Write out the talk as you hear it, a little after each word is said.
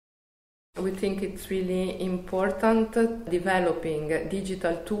We think it's really important developing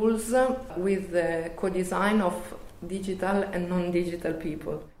digital tools with the co-design of digital and non-digital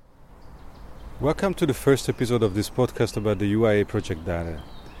people. Welcome to the first episode of this podcast about the UIA project DARE.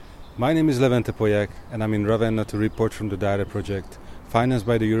 My name is Levente Poyak and I'm in Ravenna to report from the DARE project, financed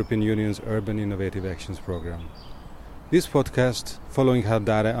by the European Union's Urban Innovative Actions Programme. This podcast, following how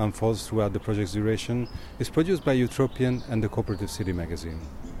DARE unfolds throughout the project's duration, is produced by Utopian and the Cooperative City magazine.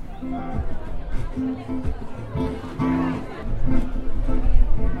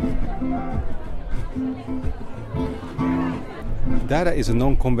 DARE is a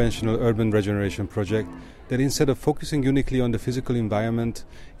non-conventional urban regeneration project that, instead of focusing uniquely on the physical environment,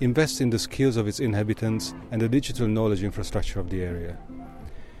 invests in the skills of its inhabitants and the digital knowledge infrastructure of the area.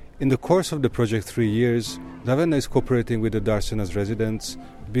 In the course of the project 3 years, Ravenna is cooperating with the Darsena's residents,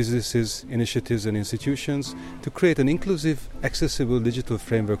 businesses, initiatives and institutions to create an inclusive, accessible digital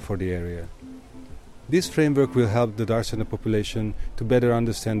framework for the area. This framework will help the Darsena population to better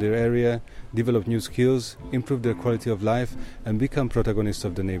understand their area, develop new skills, improve their quality of life and become protagonists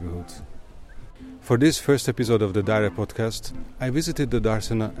of the neighborhood. For this first episode of the DARE podcast, I visited the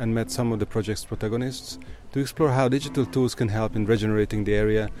Darsena and met some of the project's protagonists to explore how digital tools can help in regenerating the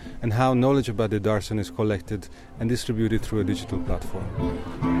area and how knowledge about the Darsena is collected and distributed through a digital platform.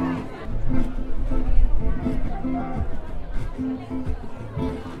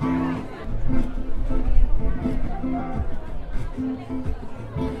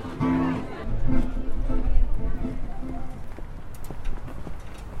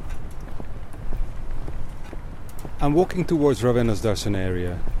 I'm walking towards Ravenna's Darsena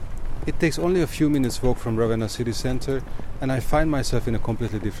area. It takes only a few minutes walk from Ravenna city center and I find myself in a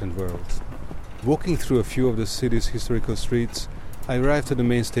completely different world. Walking through a few of the city's historical streets, I arrived at the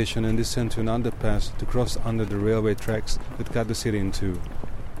main station and descend to an underpass to cross under the railway tracks that cut the city in two.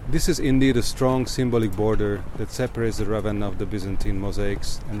 This is indeed a strong symbolic border that separates the Ravenna of the Byzantine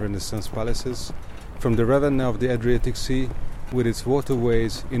mosaics and Renaissance palaces from the Ravenna of the Adriatic Sea with its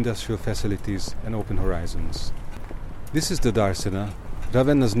waterways, industrial facilities and open horizons. This is the Darsena,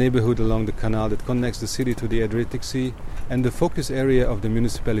 Ravenna's neighborhood along the canal that connects the city to the Adriatic Sea and the focus area of the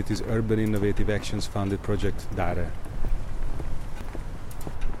municipality's Urban Innovative Actions funded project DARE.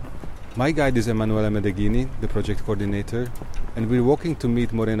 My guide is Emanuele Medeghini, the project coordinator, and we're walking to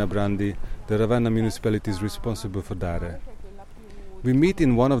meet Morena Brandi, the Ravenna municipality is responsible for DARE. We meet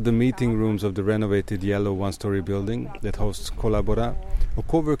in one of the meeting rooms of the renovated yellow one-story building that hosts Collabora, a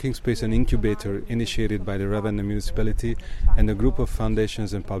co-working space and incubator initiated by the Ravenna municipality and a group of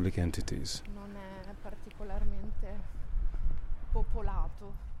foundations and public entities.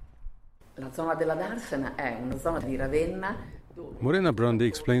 Morena Brandi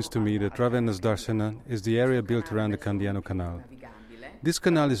explains to me that Ravenna's Darsena is the area built around the Candiano Canal. This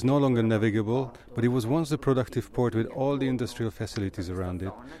canal is no longer navigable, but it was once a productive port with all the industrial facilities around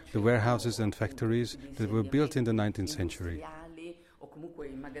it, the warehouses and factories that were built in the 19th century.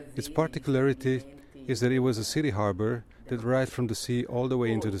 Its particularity is that it was a city harbour that arrived from the sea all the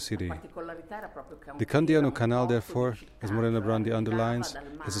way into the city. The Candiano Canal, therefore, as Morena Brandi underlines,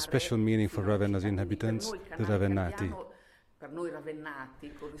 has a special meaning for Ravenna's inhabitants, the Ravennati.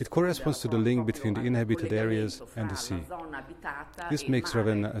 It corresponds to the link between the inhabited areas and the sea. This makes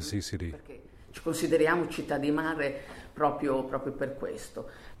Ravenna a sea city.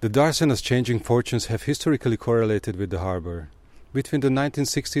 The Darsena's changing fortunes have historically correlated with the harbour. Between the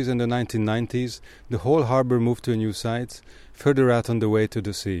 1960s and the 1990s, the whole harbour moved to a new site, further out on the way to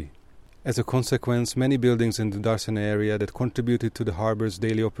the sea. As a consequence, many buildings in the Darsena area that contributed to the harbour's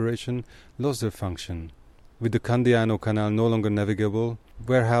daily operation lost their function. With the Candiano Canal no longer navigable,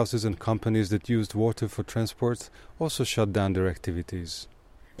 warehouses and companies that used water for transport also shut down their activities.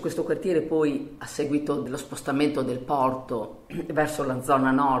 Questo quartiere poi, a seguito dello spostamento del porto verso la zona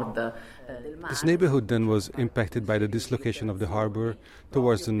nord del mare. This neighborhood then was impacted by the dislocation of the harbor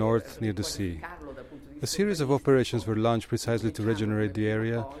towards the north near the sea. A series of operations were launched precisely to regenerate the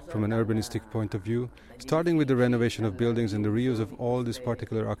area from an urbanistic point of view, starting with the renovation of buildings and the reuse of all this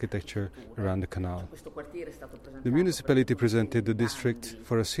particular architecture around the canal. The municipality presented the district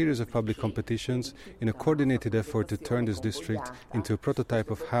for a series of public competitions in a coordinated effort to turn this district into a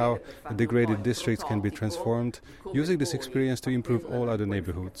prototype of how a degraded district can be transformed, using this experience to improve all other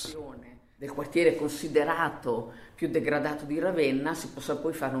neighborhoods. Del quartiere considerato più degradato di Ravenna si possa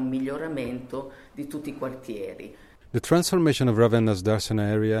poi fare un miglioramento di tutti I quartieri. The transformation of Ravenna's Darsena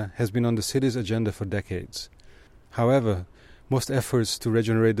area has been on the city's agenda for decades. However, most efforts to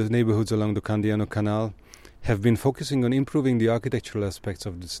regenerate the neighborhoods along the Candiano Canal have been focusing on improving the architectural aspects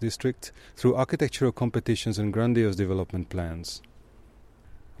of this district through architectural competitions and grandiose development plans.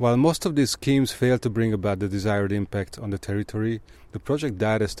 While most of these schemes fail to bring about the desired impact on the territory, the project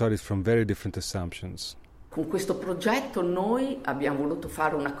DARE started from very different assumptions. Con questo progetto noi abbiamo voluto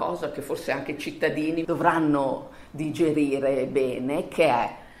fare una cosa che forse anche i cittadini dovranno digerire bene, che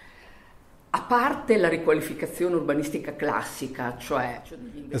è, a parte la riqualificazione urbanistica classica, cioè...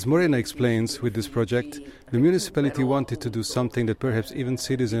 As Morena explains, with this project, the municipality wanted to do something that perhaps even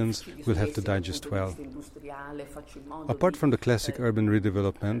citizens will have to digest well. Apart from the classic urban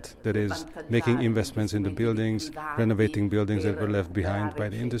redevelopment, that is, making investments in the buildings, renovating buildings that were left behind by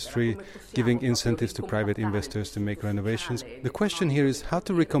the industry, giving incentives to private investors to make renovations, the question here is how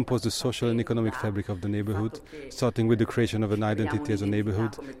to recompose the social and economic fabric of the neighborhood, starting with the creation of an identity as a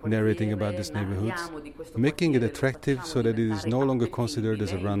neighborhood, narrating about this neighborhood, making it attractive so that it is no longer considered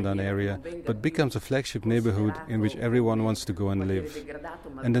as a rundown area, but becomes a flagship neighborhood in which everyone wants to go and live.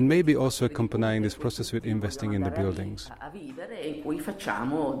 And then maybe also accompanying this process with investing in the buildings. In cui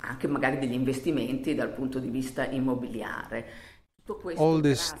facciamo anche magari degli investimenti dal punto di vista immobiliare. All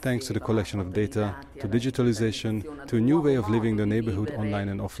this thanks to the collection of data, to digitalization, to a new way of living the neighborhood online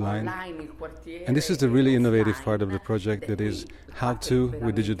and offline. And this is the really innovative part of the project, that is, how to,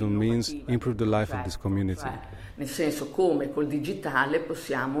 with digital means, improve the life of this community. Nel senso, come col digitale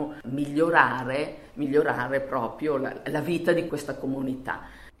possiamo migliorare proprio la vita di questa comunità.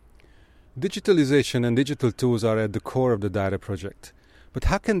 Digitalization and digital tools are at the core of the DARE project. But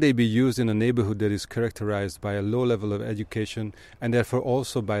how can they be used in a neighborhood that is characterized by a low level of education and therefore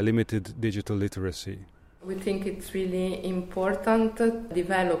also by limited digital literacy? We think it's really important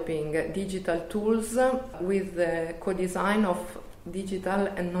developing digital tools with the co-design of digital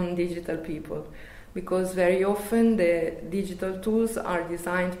and non-digital people, because very often the digital tools are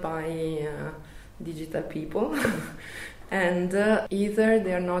designed by digital people and either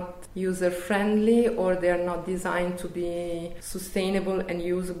they are not user-friendly or they are not designed to be sustainable and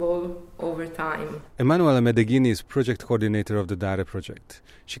usable over time. Emanuela Medeghini is project coordinator of the DARE project.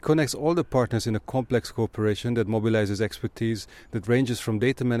 She connects all the partners in a complex cooperation that mobilizes expertise that ranges from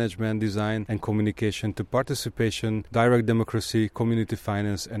data management, design and communication to participation, direct democracy, community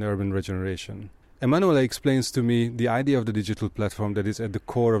finance and urban regeneration. Emanuela explains to me the idea of the digital platform that is at the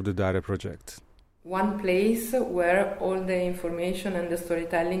core of the DARE project. One place where all the information and the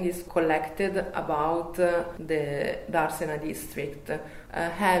storytelling is collected about the Darsena district.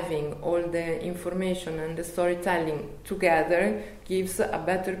 Having all the information and the storytelling together gives a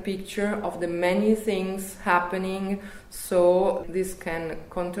better picture of the many things happening, so this can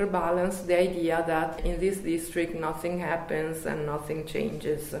counterbalance the idea that in this district nothing happens and nothing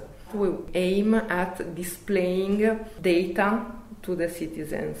changes. We aim at displaying data to the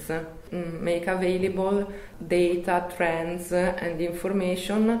citizens, make available data, trends and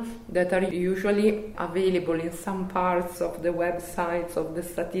information that are usually available in some parts of the websites of the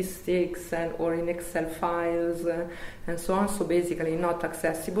statistics or in Excel files and so on, so basically not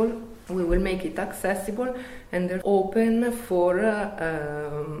accessible. We will make it accessible and they're open for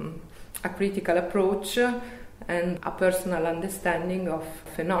a critical approach and a personal understanding of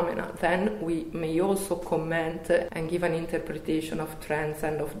phenomena. Then we may also comment and give an interpretation of trends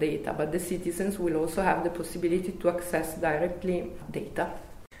and of data, but the citizens will also have the possibility to access directly data.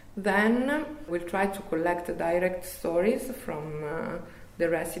 Then we'll try to collect direct stories from the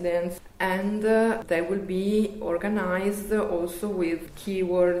residents, and they will be organized also with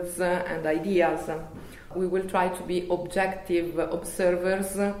keywords and ideas. We will try to be objective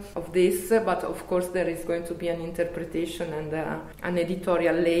observers of this, but of course there is going to be an interpretation and an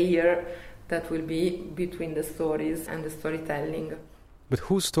editorial layer that will be between the stories and the storytelling. But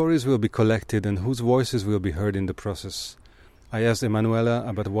whose stories will be collected and whose voices will be heard in the process? I asked Emanuela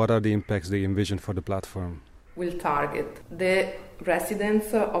about what are the impacts they envision for the platform. We'll target the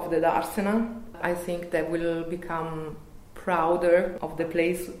residents of the Darsena. I think they will become prouder of the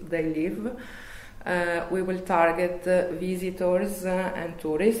place they live. We will target visitors and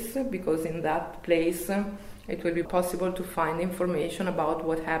tourists, because in that place it will be possible to find information about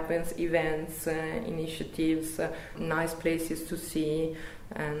what happens, events, initiatives, nice places to see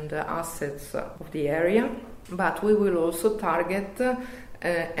and assets of the area. But we will also target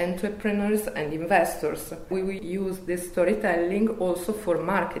entrepreneurs and investors. We will use this storytelling also for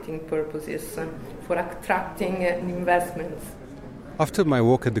marketing purposes, for attracting investments. After my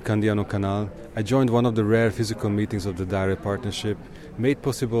walk at the Candiano Canal, I joined one of the rare physical meetings of the DARE partnership, made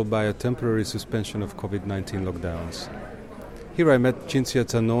possible by a temporary suspension of COVID-19 lockdowns. Here I met Cinzia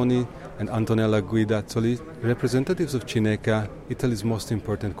Zannoni and Antonella Guidazzoli, representatives of Cineca, Italy's most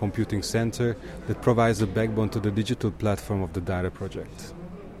important computing center that provides the backbone to the digital platform of the DARE project.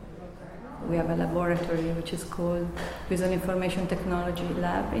 We have a laboratory which is called Visual Information Technology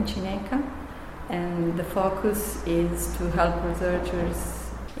Lab in Cineca, and the focus is to help researchers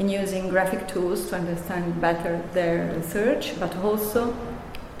in using graphic tools to understand better their research, but also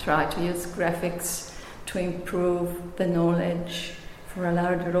try to use graphics to improve the knowledge for a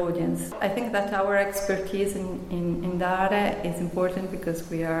larger audience. I think that our expertise in DARE is important because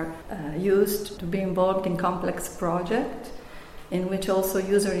we are used to be involved in complex projects in which also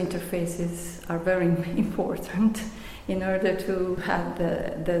user interfaces are very important in order to have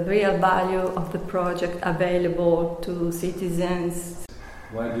the real value of the project available to citizens.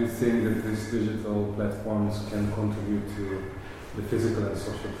 Why do you think that these digital platforms can contribute to the physical and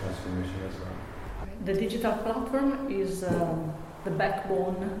social transformation as well? The digital platform is the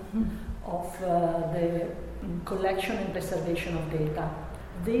backbone of the collection and preservation of data.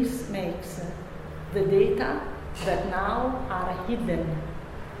 This makes the data that now are hidden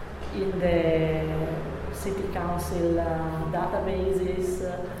in the city council databases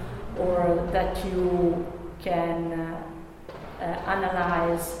or that you can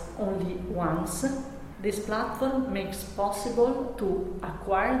analyze only once. This platform makes possible to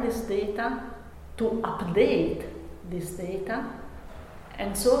acquire this data, to update this data,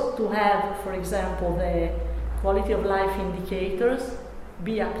 and so to have, for example, the quality of life indicators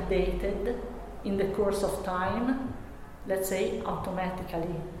be updated in the course of time, let's say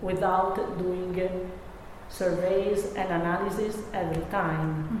automatically, without doing surveys and analysis every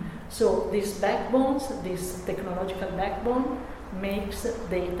time. So these backbones, this technological backbone, makes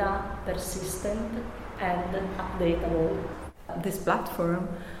data persistent and updatable. This platform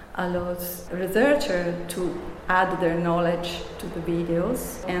allows researchers to add their knowledge to the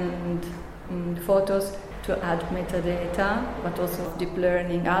videos and photos, to add metadata, but also deep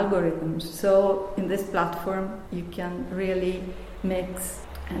learning algorithms. So in this platform you can really mix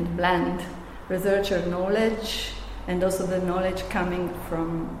and blend researcher knowledge and also the knowledge coming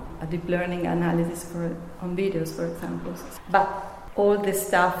from a deep learning analysis on videos, for example. But all this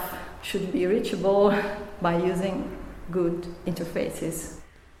stuff should be reachable by using good interfaces.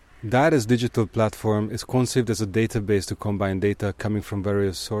 DARE's digital platform is conceived as a database to combine data coming from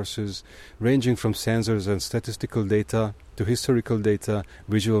various sources, ranging from sensors and statistical data to historical data,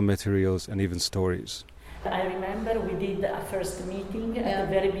 visual materials, and even stories. I remember we did a first meeting at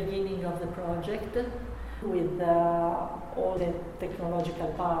the very beginning of the project with all the technological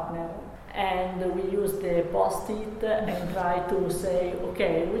partners, and we used the post-it and tried to say,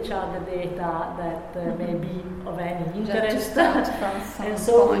 okay, which are the data that may be of any interest. And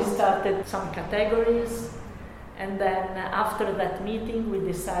so we started some categories, and then after that meeting we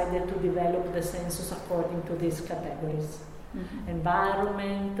decided to develop the census according to these categories.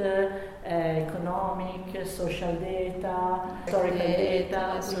 Environment, economic, social data, historical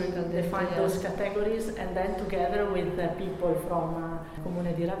data. We defined those categories, and then together with the people from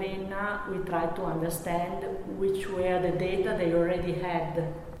Comune di Ravenna, we tried to understand which were the data they already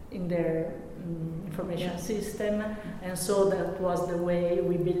had in their information system, and so that was the way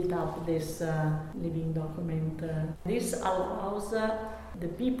we built up this living document. This allows the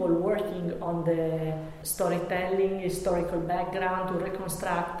people working on the storytelling, historical background to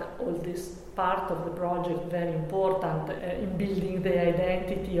reconstruct all this part of the project, very important in building the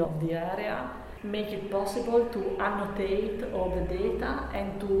identity of the area, make it possible to annotate all the data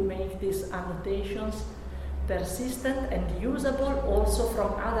and to make these annotations persistent and usable also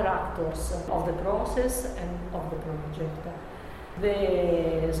from other actors of the process and of the project.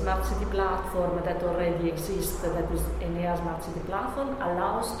 The Smart City platform that already exists, that is Enea Smart City platform,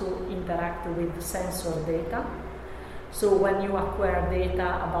 allows to interact with sensor data. So when you acquire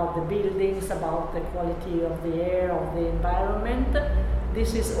data about the buildings, about the quality of the air, of the environment,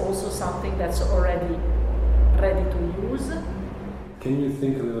 this is also something that's already ready to use. Can you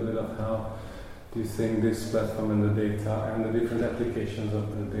think a little bit of how do you think this platform and the data and the different applications of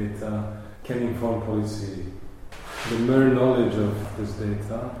the data can inform policy? The mere knowledge of this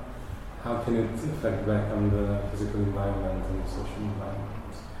data, how can it affect back on the physical environment and the social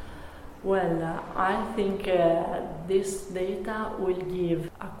environment? Well, I think this data will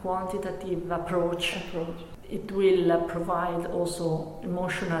give a quantitative approach. It will provide also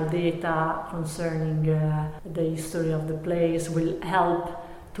emotional data concerning the history of the place, will help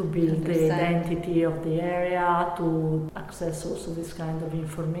to build the identity of the area, to access also this kind of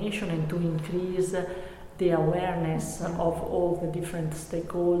information and to increase the awareness of all the different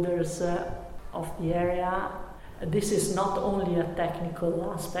stakeholders of the area. This is not only a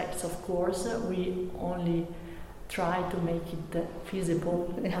technical aspect, of course. We only try to make it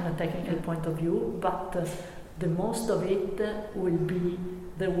feasible on a technical point of view, but the most of it will be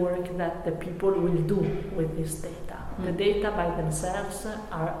the work that the people will do with this data. The data by themselves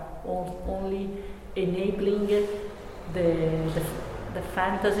are only enabling the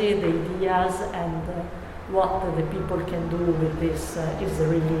fantasy, the ideas, and what the people can do with this is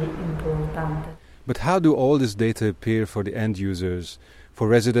really important. But how do all this data appear for the end users, for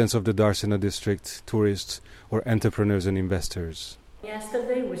residents of the Darsena district, tourists, or entrepreneurs and investors?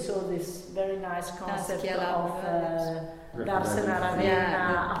 Yesterday we saw this very nice concept of Darsena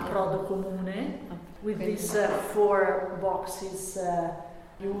Ravenna Approdo Comune with these 4 boxes.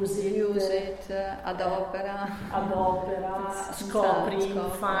 Use it, ad opera, scopri,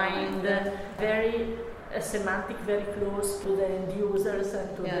 find, very semantic, very close to the end users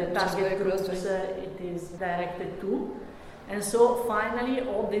and to the target groups it is directed to. And so finally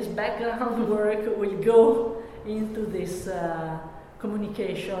all this background work will go into this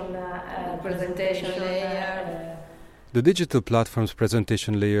communication presentation layer. The digital platform's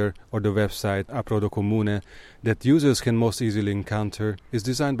presentation layer, or the website Approdo Comune, that users can most easily encounter, is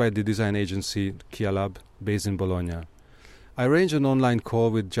designed by the design agency Kialab, based in Bologna. I arranged an online call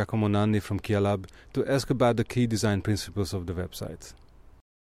with Giacomo Nanni from Kialab to ask about the key design principles of the website.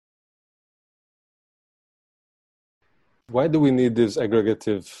 Why do we need these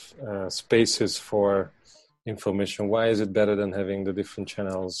aggregative spaces for information? Why is it better than having the different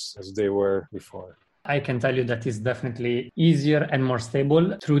channels as they were before? I can tell you that it's definitely easier and more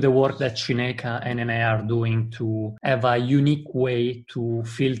stable through the work that Cineca and NI are doing to have a unique way to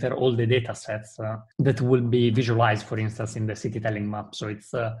filter all the data sets that will be visualized, for instance, in the city telling map. So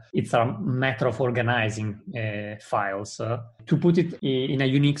it's a matter of organizing files. To put it in a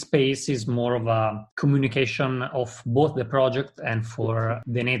unique space is more of a communication of both the project and for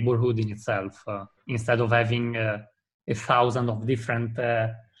the neighborhood in itself. Instead of having 1,000 of different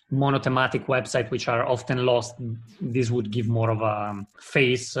monothematic websites which are often lost, this would give more of a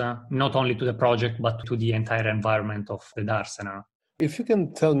face not only to the project but to the entire environment of the Darsena. If you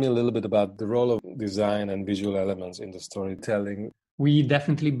can tell me a little bit about the role of design and visual elements in the storytelling. We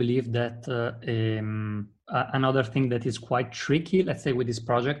definitely believe that another thing that is quite tricky, let's say, with this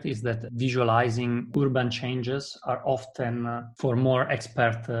project is that visualizing urban changes are often for more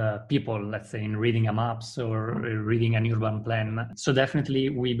expert people, let's say, in reading a maps or reading an urban plan. So definitely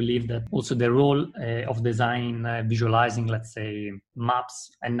we believe that also the role of design visualizing, let's say,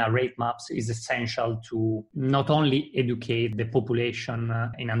 maps and narrate maps is essential to not only educate the population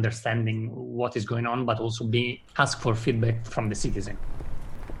in understanding what is going on, but also ask for feedback from the citizen.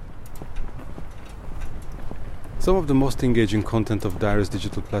 Some of the most engaging content of Daire's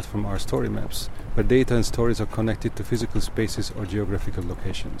digital platform are story maps, where data and stories are connected to physical spaces or geographical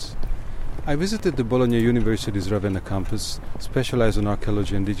locations. I visited the Bologna University's Ravenna campus, specialized in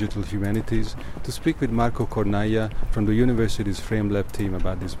archaeology and digital humanities, to speak with Marco Cornaia from the university's FrameLab team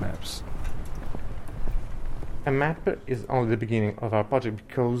about these maps. A map is only the beginning of our project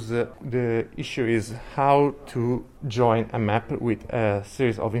because the issue is how to join a map with a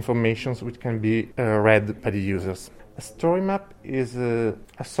series of informations which can be read by the users. A story map is a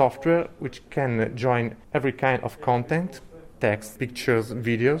software which can join every kind of content, text, pictures,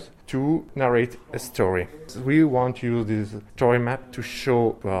 videos, to narrate a story. We want to use this story map to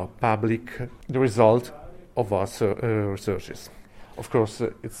show to our public the result of our researches. Of course,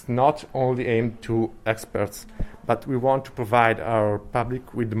 it's not only aimed to experts, but we want to provide our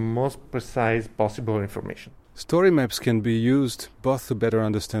public with the most precise possible information. Story maps can be used both to better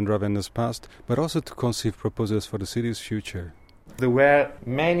understand Ravenna's past, but also to conceive proposals for the city's future. There were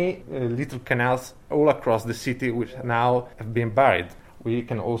many little canals all across the city which now have been buried. We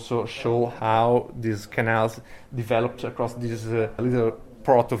can also show how these canals developed across this little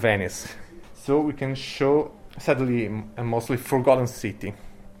port of Venice. So we can show sadly a mostly forgotten city.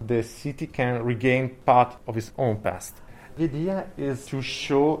 The city can regain part of its own past. The idea is to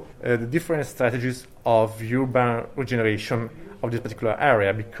show the different strategies of urban regeneration of this particular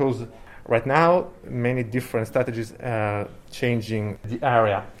area, because right now many different strategies are changing the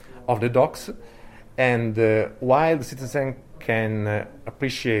area of the docks, and while the citizen can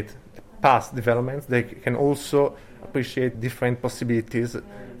appreciate the past developments, they can also appreciate different possibilities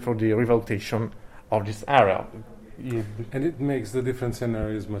for the revitalization of this area. And it makes the different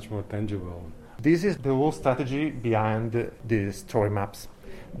scenarios much more tangible. This is the whole strategy behind the story maps.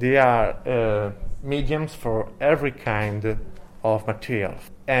 They are mediums for every kind of material.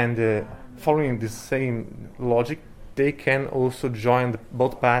 And following the same logic, they can also join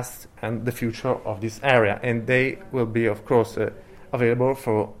both past and the future of this area. And they will be, of course, available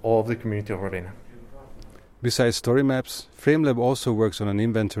for all of the community of Ravenna. Besides story maps, FrameLab also works on an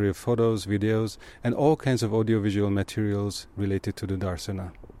inventory of photos, videos, and all kinds of audiovisual materials related to the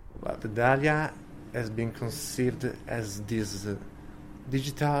Darsena. Well, the DARIA has been conceived as this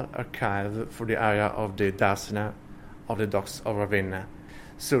digital archive for the area of the Darsena of the Docks of Ravenna.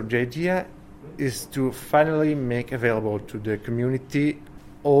 So the idea is to finally make available to the community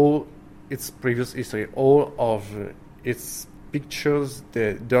all its previous history, all of its pictures,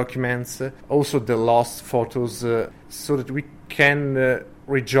 the documents, also the lost photos, so that we can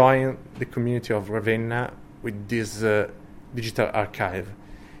rejoin the community of Ravenna with this digital archive.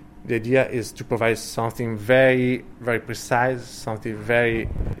 The idea is to provide something very, very precise, something very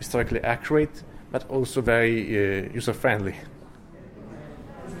historically accurate, but also very user-friendly.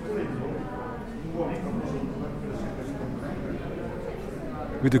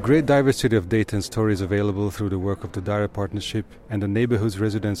 With the great diversity of data and stories available through the work of the DARE partnership and the neighborhood's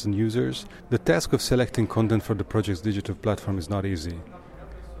residents and users, the task of selecting content for the project's digital platform is not easy.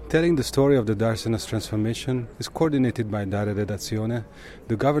 Telling the story of the Darsena's transformation is coordinated by DARE Redazione,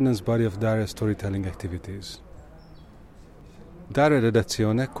 the governance body of DARE storytelling activities. DARE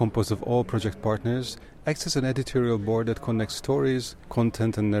Redazione, composed of all project partners, acts as an editorial board that connects stories,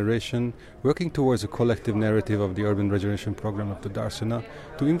 content and narration, working towards a collective narrative of the urban regeneration program of the Darsena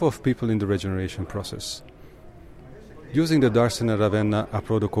to involve people in the regeneration process. Using the Darsena Ravenna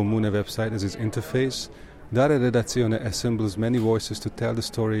Approdo Comune website as its interface, DARE Redazione assembles many voices to tell the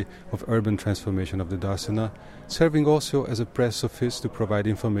story of urban transformation of the Darsena, serving also as a press office to provide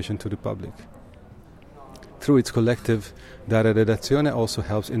information to the public. Through its collective, DARE Redazione also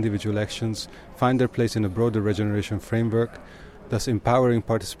helps individual actions find their place in a broader regeneration framework, thus empowering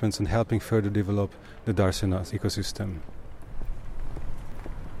participants and helping further develop the Darsena ecosystem.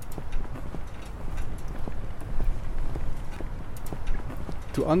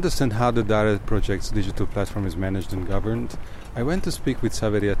 To understand how the DARE project's digital platform is managed and governed, I went to speak with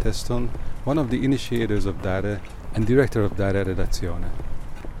Saveria Teston, one of the initiators of DARE and director of DARE Redazione.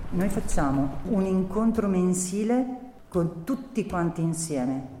 Noi facciamo un incontro mensile con tutti quanti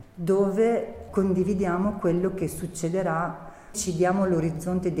insieme, dove condividiamo quello che succederà, ci diamo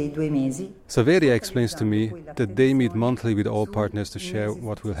l'orizzonte dei 2 mesi. Saveria explains to me that they meet monthly with all partners to share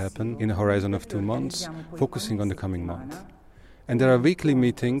what will happen in a horizon of 2 months, focusing on the coming month. And there are weekly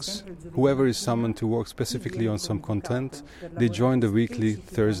meetings. Whoever is summoned to work specifically on some content, they join the weekly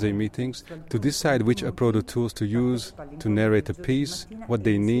Thursday meetings to decide which Approdo tools to use to narrate a piece, what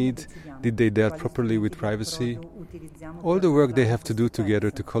they need, did they deal properly with privacy, all the work they have to do together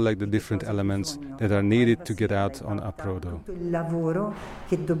to collect the different elements that are needed to get out on Approdo. Il lavoro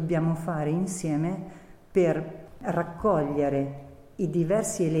che dobbiamo fare insieme per raccogliere i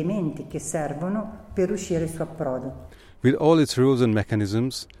diversi elementi che servono per uscire su Approdo. With all its rules and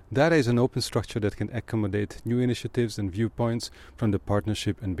mechanisms, DARE is an open structure that can accommodate new initiatives and viewpoints from the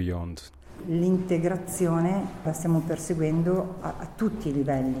partnership and beyond. L'integrazione la stiamo perseguendo a tutti i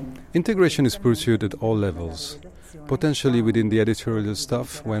livelli. Integration is pursued at all levels, potentially within the editorial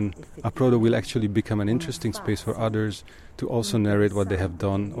staff when Approdo will actually become an interesting space for others to also narrate what they have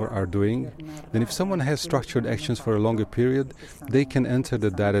done or are doing. Then if someone has structured actions for a longer period, they can enter the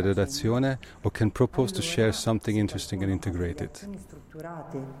DARE Redazione or can propose to share something interesting and integrate it.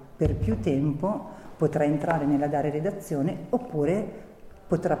 Strutturate per più tempo potrà entrare nella DARE Redazione oppure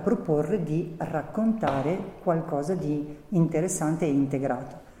potrà proporre di raccontare qualcosa di interessante e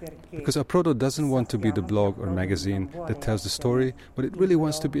integrato. Because Approdo doesn't want to be the blog or magazine that tells the story, but it really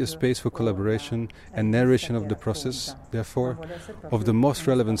wants to be a space for collaboration and narration of the process, therefore, of the most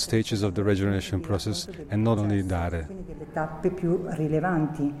relevant stages of the regeneration process, and not only DARE. Quindi delle tappe più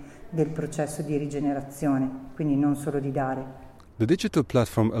rilevanti del processo di rigenerazione, quindi non solo di DARE. The digital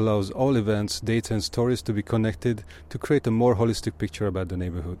platform allows all events, data and stories to be connected to create a more holistic picture about the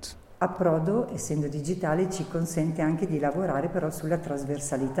neighborhood. Approdo, essendo digitale, ci consente anche di lavorare però sulla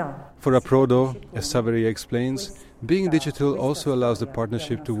trasversalità. For Approdo, as Saveria explains, being digital also allows the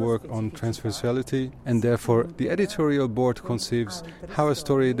partnership to work on transversality, and therefore the editorial board conceives how a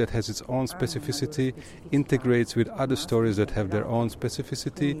story that has its own specificity integrates with other stories that have their own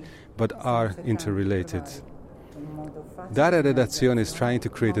specificity but are interrelated. DARE Redazione is trying to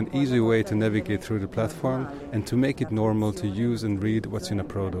create an easy way to navigate through the platform and to make it normal to use and read what's in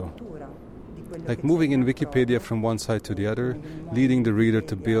Approdo. Like moving in Wikipedia from one side to the other, leading the reader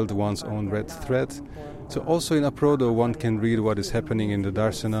to build one's own red thread. So also in Approdo one can read what is happening in the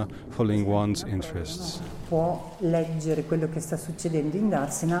Darsena following one's interests. Può leggere quello che sta succedendo in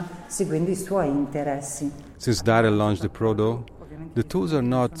Darsena seguendo i suoi interessi. Since DARE launched Approdo, the tools are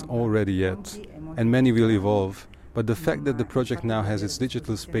not all ready yet, and many will evolve, but the fact that the project now has its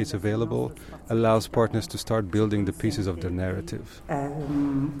digital space available allows partners to start building the pieces of their narrative.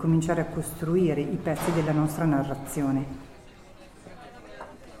 Cominciare a costruire i pezzi della nostra narrazione.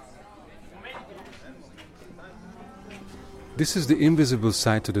 This is the invisible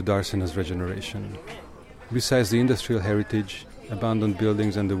side to the Darsena's regeneration. Besides the industrial heritage, abandoned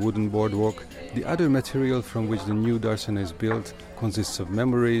buildings and the wooden boardwalk, the other material from which the new Darsena is built consists of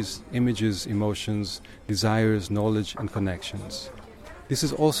memories, images, emotions, desires, knowledge and connections. This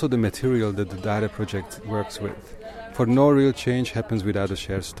is also the material that the Dare project works with, for no real change happens without a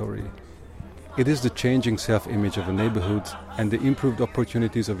shared story. It is the changing self-image of a neighborhood and the improved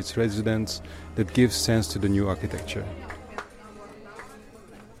opportunities of its residents that gives sense to the new architecture.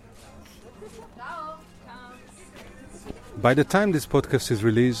 By the time this podcast is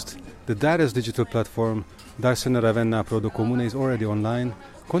released, the Dare's digital platform, Darsena Ravenna Pro do Comune, is already online,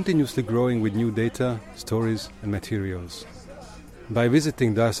 continuously growing with new data, stories and materials. By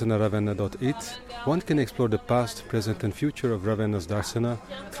visiting darsenaravenna.it, one can explore the past, present and future of Ravenna's Darsena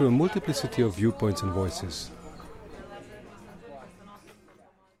through a multiplicity of viewpoints and voices.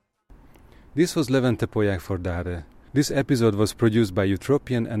 This was Levente Poják for Dare. This episode was produced by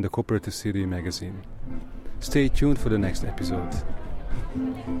Utopian and the Cooperative City magazine. Stay tuned for the next episode.